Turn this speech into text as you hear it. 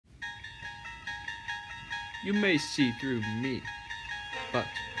You may see through me, but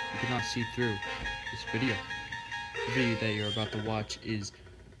you cannot see through this video. The video that you're about to watch is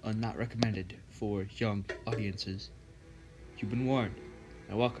not recommended for young audiences. You've been warned.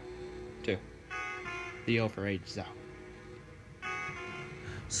 Now welcome to the Overage Zone.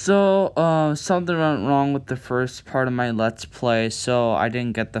 So, something went wrong with the first part of my Let's Play, so I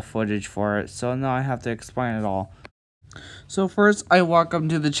didn't get the footage for it, so now I have to explain it all. So first, I walk up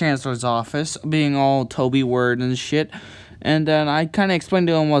to the Chancellor's office, being all Toby word and shit, and then I kind of explain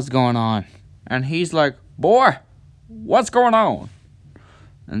to him what's going on. And he's like, "Boy, what's going on?"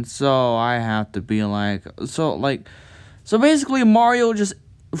 And so I have to be like, so basically Mario just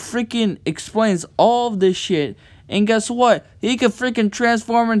freaking explains all of this shit. And guess what? He can freaking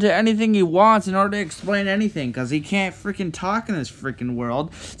transform into anything he wants in order to explain anything, because he can't freaking talk in this freaking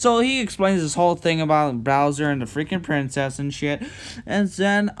world. So he explains this whole thing about Bowser and the freaking princess and shit. And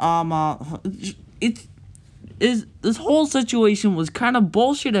then, this whole situation was kind of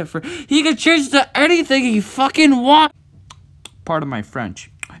bullshit at first. He could change to anything he fucking wants. Pardon my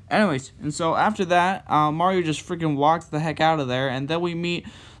French. Anyways, and so after that, Mario just freaking walks the heck out of there, and then we meet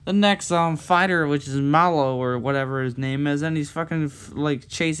the next fighter, which is Mallow or whatever his name is, and he's fucking like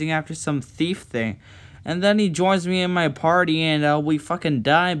chasing after some thief thing. And then he joins me in my party, and we fucking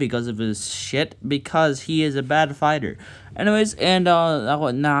die because of his shit, because he is a bad fighter. Anyways, and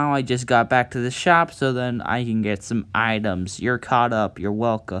now I just got back to the shop, so then I can get some items. You're caught up. You're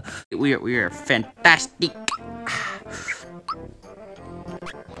welcome. We are fantastic.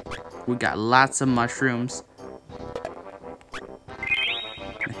 We got lots of mushrooms.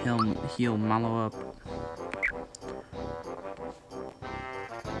 Heal Mallow up.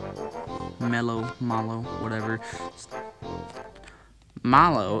 Mallow, whatever.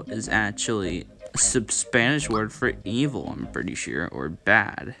 Mallow is actually a Spanish word for evil, I'm pretty sure, or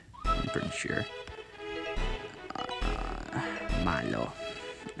bad, I'm pretty sure. Mallow.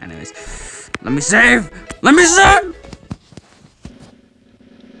 Anyways, let me save!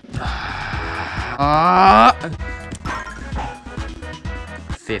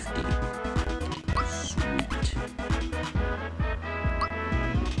 50. Sweet.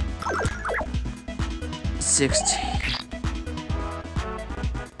 16.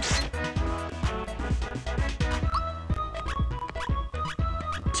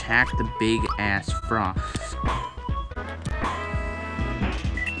 Attack the big ass frog.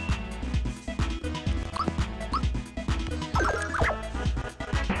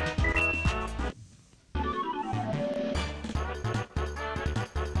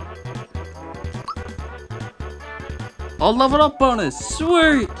 Oh, level up bonus,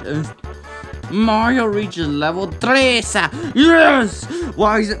 sweet! Mario reaches level 3, yes!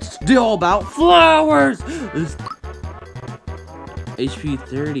 Why is it still about flowers? HP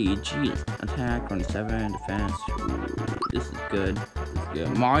 30, jeez. Attack 27, defense. Ooh, this is good.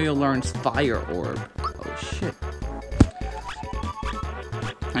 Mario learns Fire Orb. Oh shit.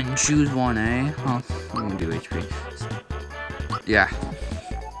 I can choose one, eh? Oh, I'm gonna do HP. Yeah.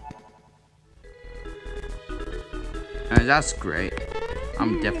 That's great.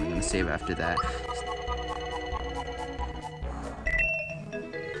 I'm definitely gonna save after that.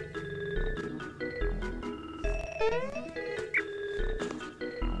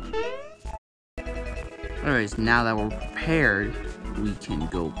 Anyways, now that we're prepared, we can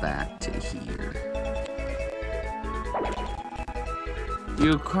go back to here.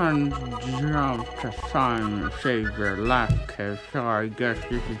 You can jump to Simon and save your life, cause so I guess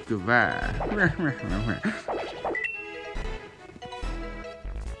this is goodbye.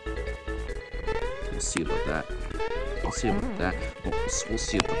 We'll see about that. We'll see about that. We'll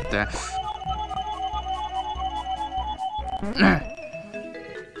see about that. Okay.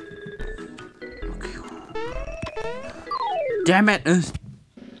 Damn it!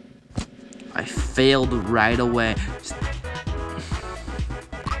 I failed right away.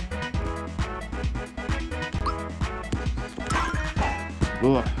 Ugh.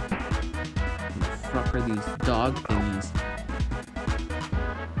 What the fuck are these dog thingies?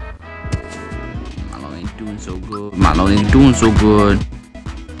 Mallow ain't doing so good.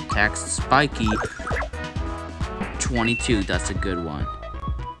 Attack spiky. 22, that's a good one.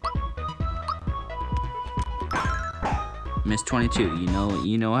 Miss 22,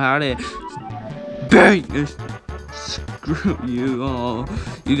 you know how to bang. Screw you all.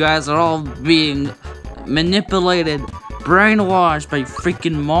 You guys are all being manipulated, brainwashed by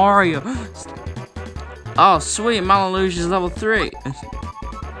freaking Mario. Oh sweet, Mallow loses level 3.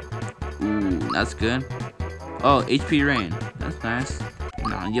 Ooh, that's good. Oh, HP rain. That's nice.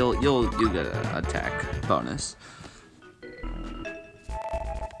 No, you'll get an attack bonus.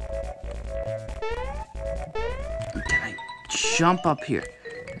 Jump up here.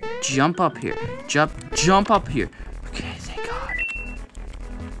 Jump up here. Jump up here. Okay, thank God.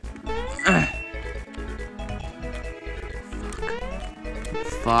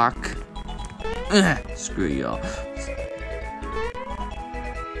 Fuck. Screw y'all.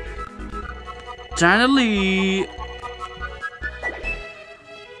 Time to leave.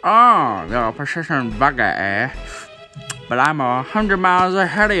 Oh, your precision bugger, eh? But I'm 100 miles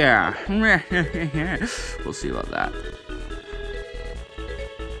ahead of you. We'll see about that.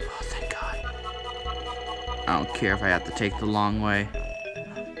 Oh, thank God. I don't care if I have to take the long way.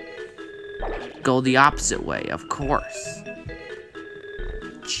 Go the opposite way, of course.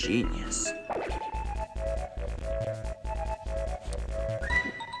 Genius.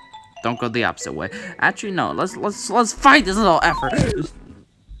 Don't go the opposite way. Actually, no. Let's fight this little effort.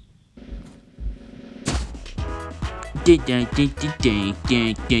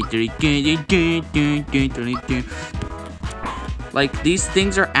 Like, these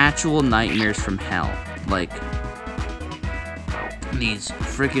things are actual nightmares from hell. Like, these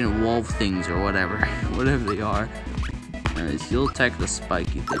freaking wolf things or whatever. Whatever they are. Anyways, you'll attack the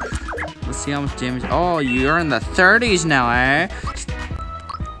spiky thing. Let's see how much damage. Oh, you're in the 30s now, eh?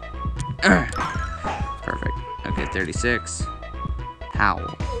 Perfect. Okay, 36.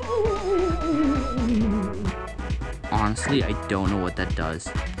 Howl. Honestly, I don't know what that does.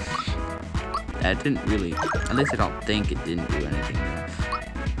 That didn't really, at least I don't think it didn't do anything there.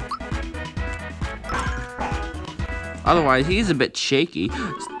 Otherwise, he's a bit shaky.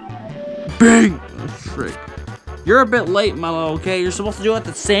 Bang! Oh, frick. You're a bit late, Mallow, okay? You're supposed to do it at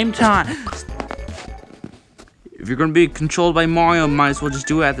the same time. If you're gonna be controlled by Mario, might as well just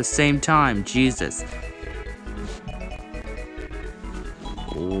do it at the same time. Jesus.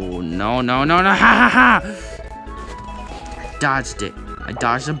 Oh, no, no, no, no. Ha ha ha! I dodged it. I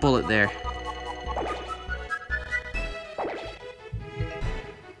dodged a bullet there.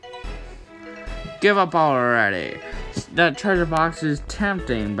 Give up already. That treasure box is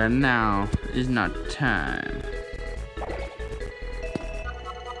tempting, but now is not time.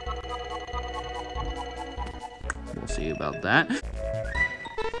 We'll see about that.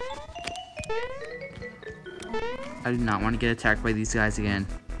 I do not want to get attacked by these guys again.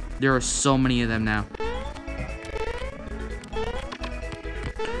 There are so many of them now.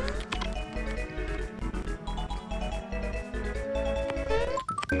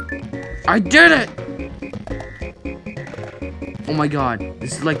 I did it! Oh my God,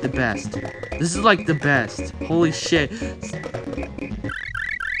 this is like the best. This is like the best. Holy shit.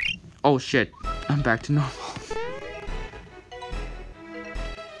 Oh shit, I'm back to normal.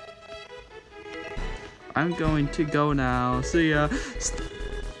 I'm going to go now. See ya.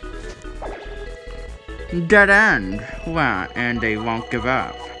 Dead end. Well, and they won't give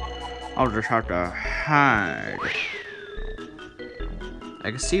up. I'll just have to hide. I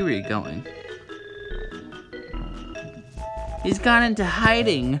can see where you're going. He's gone into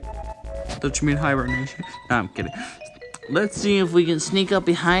hiding. Don't you mean hibernation? No, I'm kidding. Let's see if we can sneak up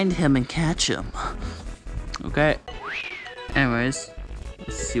behind him and catch him. Okay. Anyways,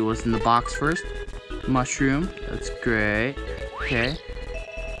 let's see what's in the box first. Mushroom. That's great. Okay.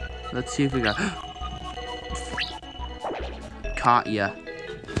 Let's see if we got... Caught ya.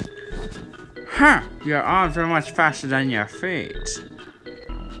 Huh. Your arms are much faster than your feet.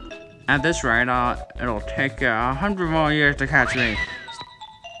 At this rate, it'll take 100 more years to catch me.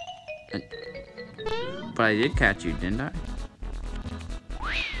 But I did catch you, didn't I?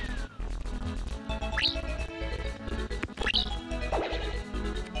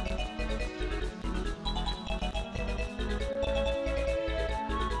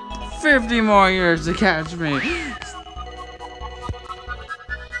 $50 more years to catch me.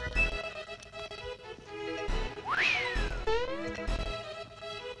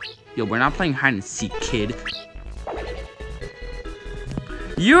 Yo, we're not playing hide and seek, kid.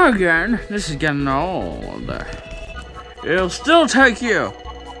 You again? This is getting old. It'll still take you.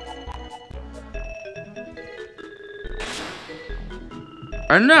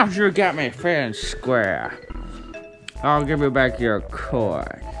 Enough, you got me fair and square. I'll give you back your coin.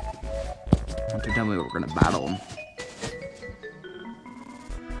 Don't you tell me we're gonna battle him.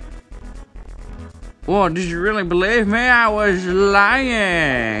 Whoa, did you really believe me? I was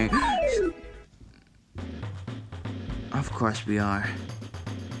lying. Of course we are.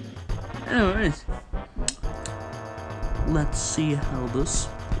 Anyways, let's see how this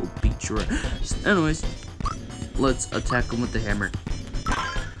will beat your ass. Anyways, let's attack him with the hammer.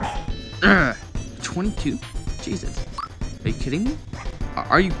 22? Jesus. Are you kidding me?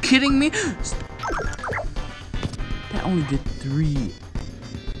 Are you kidding me? That only did 3. Holy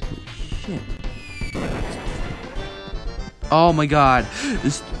shit. Oh my god.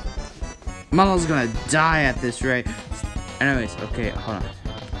 This Mallow's gonna die at this rate. Anyways, okay, hold on.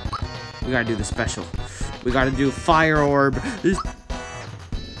 We gotta do the special. We gotta do fire orb.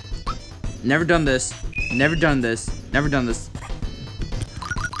 Never done this. Never done this. Never done this.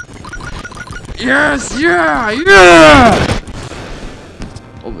 Yes! Yeah! Yeah!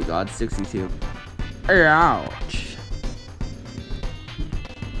 Oh my god, 62. Ouch.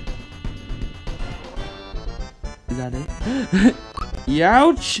 Is that it?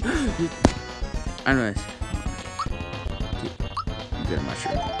 Ouch! Anyways. Get a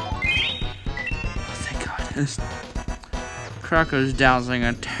mushroom. Oh, thank god. Crocker's dousing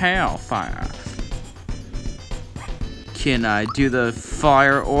a tail fire. Can I do the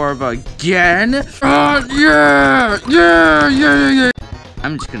fire orb again? Yeah! Yeah! Yeah! Yeah! Yeah!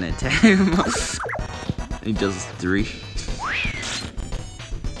 I'm just gonna attack him. He does 3.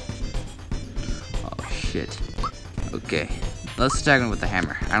 Oh shit. Okay, let's attack him with the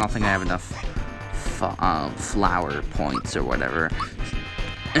hammer. I don't think I have enough flower points or whatever.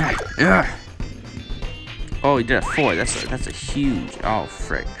 Oh, he did a 4. That's a huge. Oh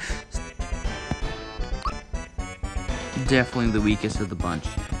frick. Definitely the weakest of the bunch.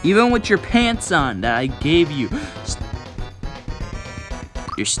 Even with your pants on that I gave you,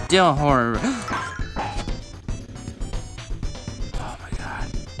 you're still horrible. Oh my god.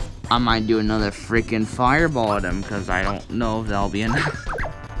 I might do another freaking fireball at him because I don't know if that'll be enough.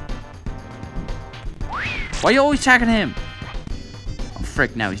 Why are you always attacking him? Oh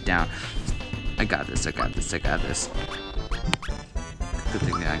frick, now he's down. I got this, I got this, I got this. Good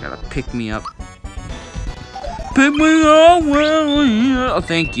thing that I gotta pick me up. Pick me up, oh,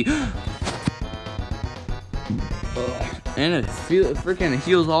 thank you. And it freaking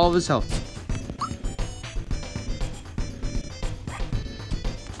heals all of his health.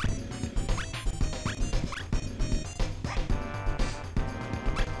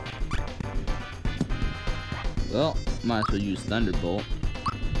 Well, might as well use Thunderbolt.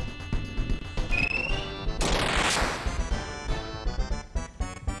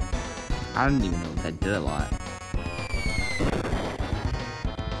 I don't even know if that did a lot.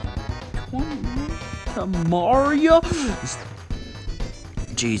 21 to Mario?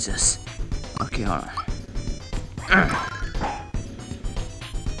 Jesus. Okay, hold on.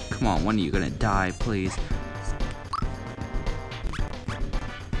 Come on, when are you gonna die, please?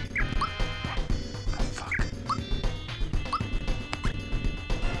 Oh, fuck.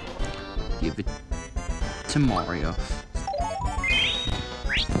 Give it to Mario.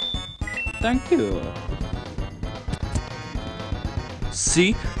 Thank you.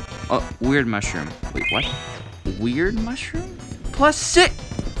 See? Weird mushroom. Wait, what? Weird mushroom? +6!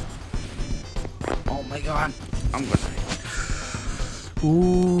 Oh my god. I'm gonna...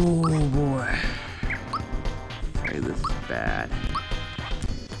 Ooh, boy. Okay, this is bad.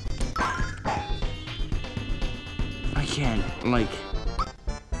 I can't, like...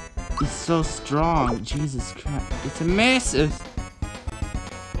 He's so strong. Jesus Christ. It's a massive...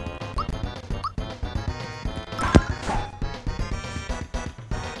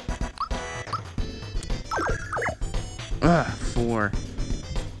 Ugh, 4.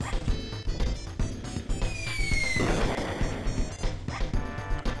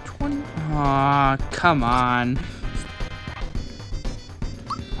 Aw, come on.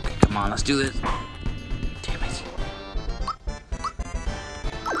 Okay, come on, let's do this. Damn it.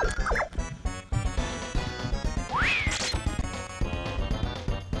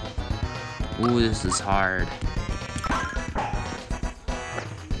 Ooh, this is hard.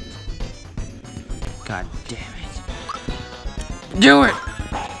 God damn it. Do it!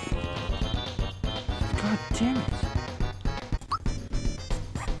 God damn it.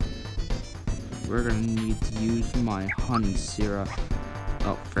 We're gonna need to use my honey syrup.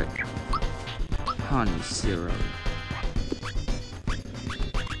 Oh, frick. Honey syrup.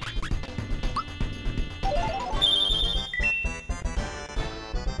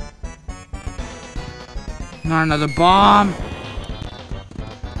 Not another bomb!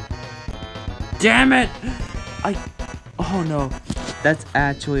 Damn it! Oh no. That's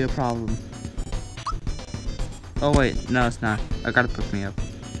actually a problem. Oh wait, no it's not. I gotta pick me up.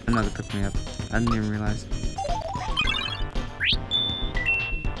 Another pick me up. I didn't even realize.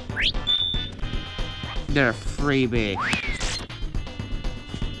 They're a freebie.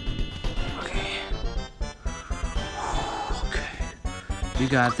 Okay. Okay. You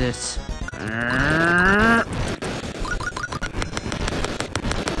got this.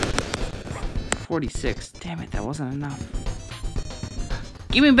 46. Damn it, that wasn't enough.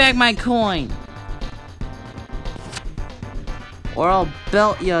 Give me back my coin! Or I'll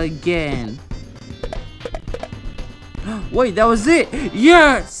belt you again. Wait, that was it!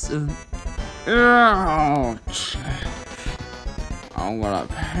 Yes! Ouch. I'm gonna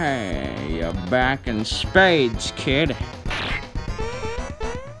pay you back in spades, kid.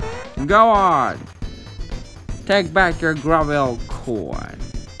 Go on. Take back your gravel coin.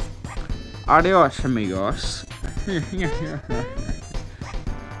 Adios, amigos.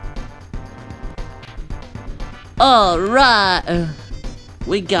 Alright.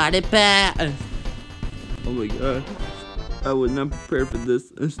 We got it back. Oh my god. I was not prepared for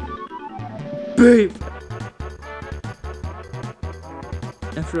this. Babe!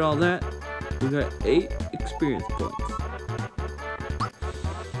 After all that, we got 8 experience points.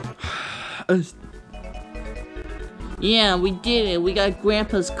 Yeah, we did it. We got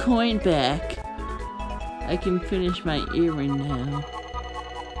Grandpa's coin back. I can finish my earring now.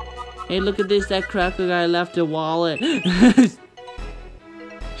 Hey, look at this. That cracker guy left a wallet.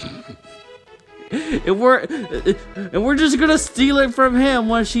 And we're just gonna steal it from him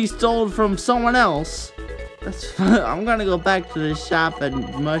when she stole it from someone else. That's I'm gonna go back to the shop at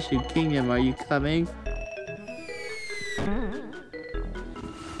Mushroom Kingdom. Are you coming?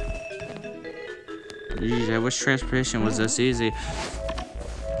 Jeez, I wish transportation was this easy.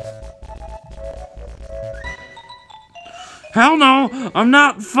 Hell no! I'm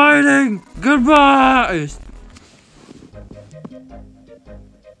not fighting! Goodbye!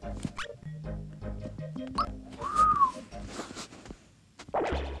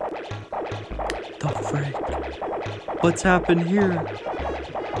 The frick? What's happened here?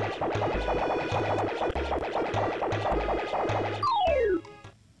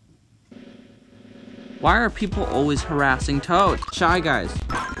 Why are people always harassing Toad? Shy Guys.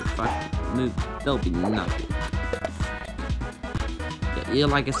 Fuck. There'll be nothing. Yeah,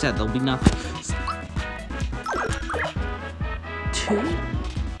 like I said, there'll be nothing. 2?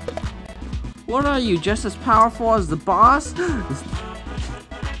 What are you, just as powerful as the boss?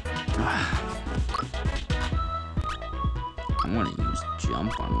 I'm gonna use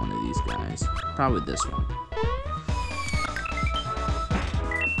jump on one of these guys. Probably this one.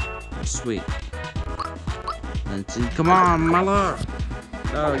 Sweet. Let's see. Come on, Mallow.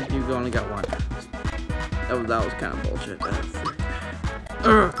 Oh, you only got one. That was kind of bullshit.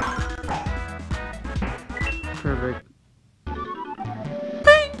 Perfect.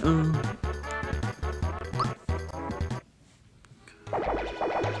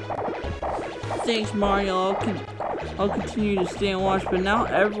 Thanks, Mario. I'll continue to stay and watch, but now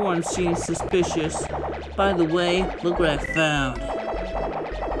everyone seems suspicious. By the way, look what I found.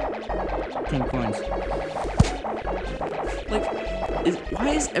 10 coins. Like, why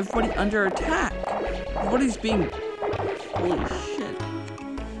is everybody under attack? Everybody's being... Holy shit.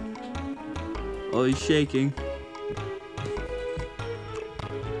 Oh, he's shaking.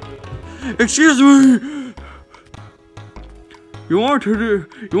 Excuse me! You want to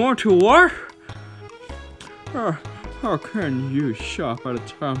what? How can you shop at a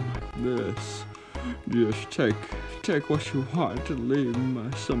time like this? Just take what you want to leave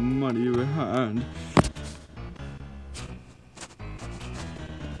some money behind.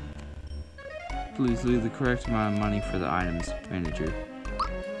 Please leave the correct amount of money for the items manager.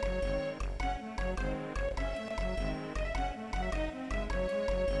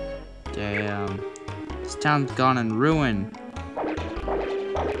 Damn. This town's gone in ruin.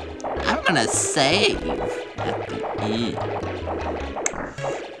 I'm gonna save at the end.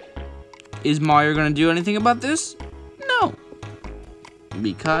 Is Mario gonna do anything about this? No.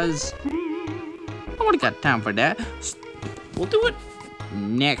 Because nobody got time for that. We'll do it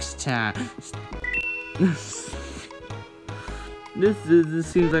next time. This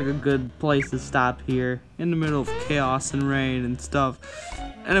seems like a good place to stop here in the middle of chaos and rain and stuff.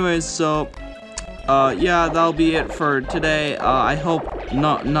 Anyways, so yeah, that'll be it for today. I hope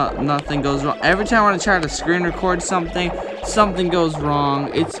nothing goes wrong. Every time I want to try to screen record something goes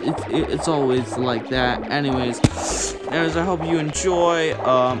wrong. It's always like that. Anyways, I hope you enjoy.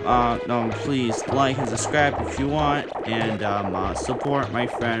 Please like and subscribe if you want, and support my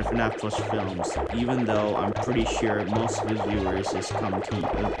friend FNAF Plus Films. Even though I'm pretty sure most of his viewers just come to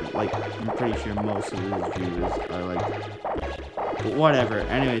like, I'm pretty sure most of his viewers are like, whatever.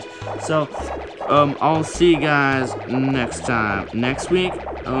 Anyways, so I'll see you guys next time. Next week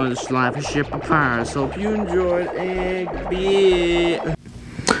on this Life of Ship of Pirates. Hope you enjoyed, and be it.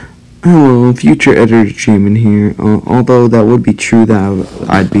 Hello, future editor Jaymon here. Although that would be true that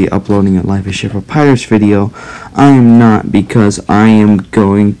I'd be uploading a Life of Ship of Pirates video, I am not, because I am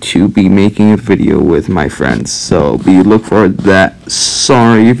going to be making a video with my friends. So look forward to that.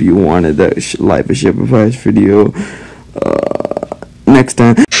 Sorry if you wanted that Life of Ship of Pirates video next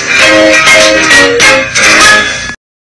time.